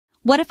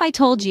What if I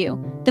told you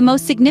the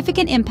most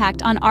significant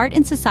impact on art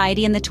and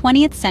society in the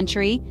 20th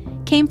century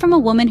came from a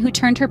woman who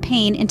turned her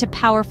pain into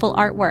powerful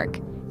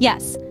artwork?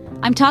 Yes,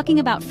 I'm talking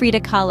about Frida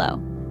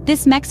Kahlo.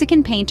 This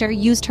Mexican painter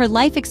used her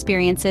life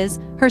experiences,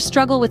 her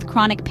struggle with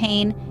chronic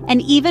pain,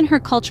 and even her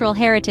cultural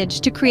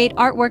heritage to create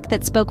artwork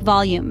that spoke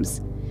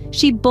volumes.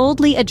 She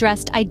boldly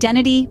addressed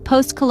identity,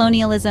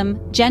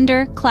 post-colonialism,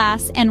 gender,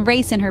 class, and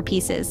race in her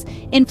pieces,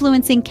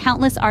 influencing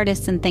countless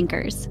artists and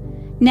thinkers.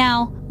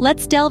 Now,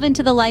 let's delve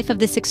into the life of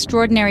this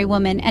extraordinary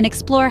woman and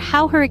explore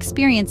how her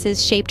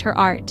experiences shaped her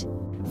art.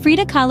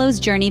 Frida Kahlo's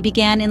journey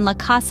began in La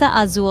Casa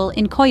Azul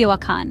in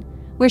Coyoacán,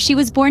 where she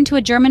was born to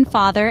a German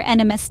father and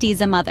a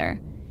mestiza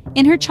mother.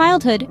 In her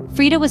childhood,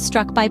 Frida was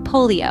struck by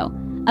polio,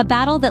 a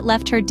battle that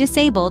left her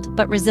disabled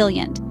but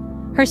resilient.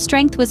 Her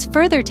strength was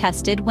further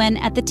tested when,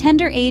 at the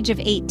tender age of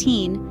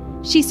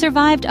 18, she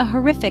survived a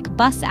horrific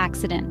bus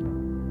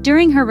accident.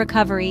 During her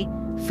recovery,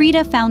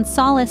 Frida found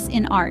solace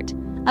in art,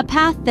 a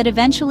path that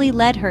eventually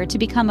led her to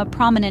become a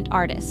prominent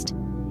artist.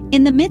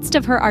 In the midst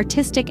of her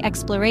artistic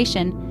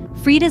exploration,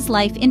 Frida's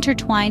life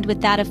intertwined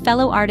with that of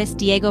fellow artist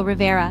Diego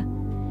Rivera.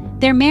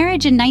 Their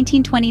marriage in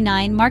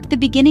 1929 marked the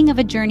beginning of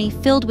a journey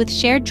filled with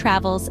shared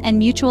travels and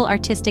mutual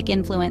artistic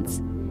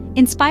influence.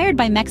 Inspired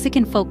by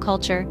Mexican folk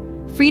culture,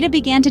 Frida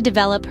began to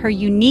develop her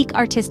unique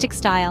artistic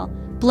style,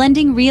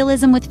 blending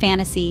realism with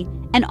fantasy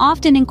and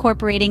often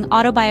incorporating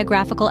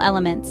autobiographical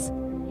elements.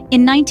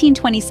 In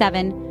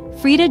 1927,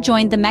 Frida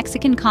joined the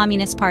Mexican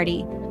Communist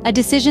Party, a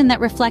decision that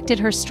reflected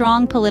her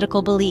strong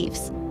political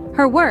beliefs.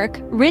 Her work,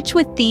 rich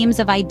with themes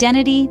of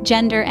identity,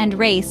 gender, and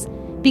race,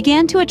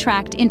 began to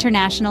attract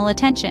international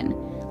attention,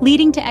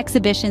 leading to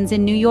exhibitions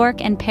in New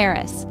York and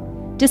Paris.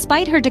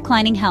 Despite her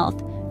declining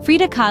health,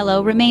 Frida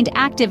Kahlo remained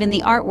active in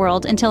the art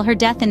world until her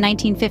death in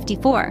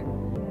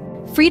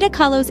 1954. Frida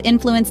Kahlo's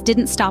influence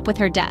didn't stop with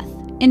her death.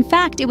 In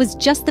fact, it was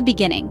just the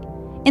beginning.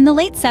 In the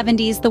late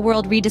 70s, the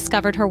world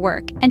rediscovered her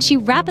work, and she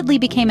rapidly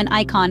became an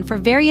icon for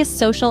various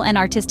social and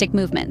artistic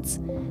movements.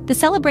 The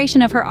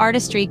celebration of her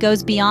artistry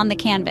goes beyond the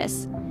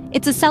canvas.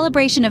 It's a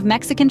celebration of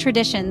Mexican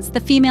traditions, the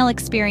female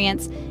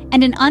experience,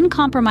 and an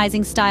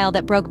uncompromising style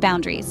that broke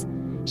boundaries.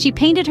 She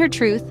painted her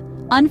truth,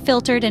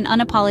 unfiltered and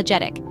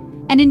unapologetic,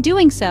 and in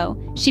doing so,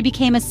 she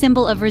became a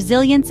symbol of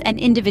resilience and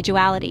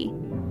individuality.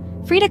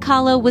 Frida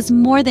Kahlo was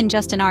more than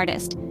just an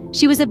artist.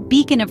 She was a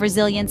beacon of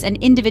resilience and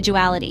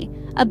individuality,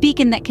 a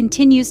beacon that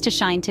continues to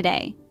shine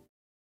today.